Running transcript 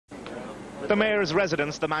The Mayor's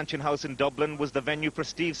residence, the Mansion House in Dublin, was the venue for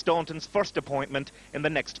Steve Staunton's first appointment in the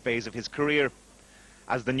next phase of his career.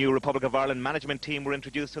 As the new Republic of Ireland management team were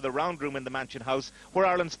introduced to the round room in the Mansion House, where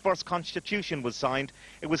Ireland's first constitution was signed,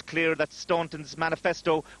 it was clear that Staunton's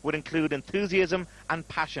manifesto would include enthusiasm and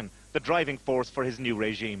passion, the driving force for his new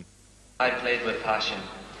regime. I played with passion,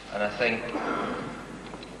 and I think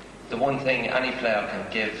the one thing any player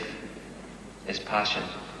can give is passion.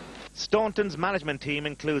 Staunton's management team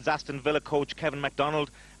includes Aston Villa coach Kevin MacDonald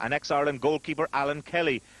and ex-Ireland goalkeeper Alan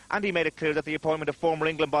Kelly, and he made it clear that the appointment of former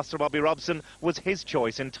England boss Sir Bobby Robson was his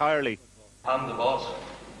choice entirely. I'm the boss,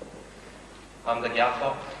 I'm the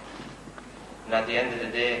gaffer, and at the end of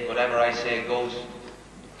the day, whatever I say goes.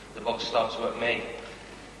 The buck stops with me,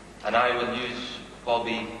 and I will use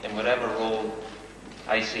Bobby in whatever role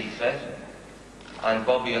I see fit, and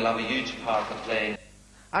Bobby will have a huge part to play.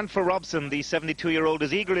 And for Robson, the 72-year-old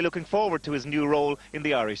is eagerly looking forward to his new role in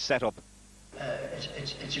the Irish setup.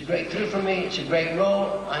 It's a great thrill for me, it's a great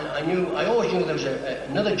role, and I always knew there was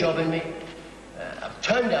another job in me. I've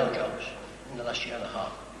turned down jobs in the last year and a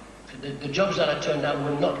half. The jobs that I turned down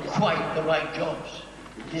were not quite the right jobs.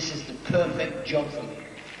 This is the perfect job for me.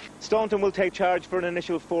 Staunton will take charge for an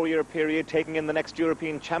initial 4-year period, taking in the next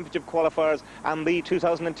European Championship qualifiers and the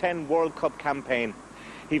 2010 World Cup campaign.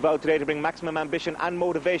 He vowed today to bring maximum ambition and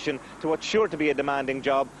motivation to what's sure to be a demanding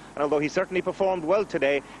job, and although he certainly performed well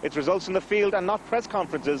today, it's results in the field and not press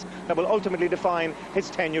conferences that will ultimately define his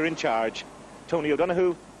tenure in charge. Tony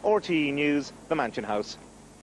O'Donoghue, RTE News, the Mansion House.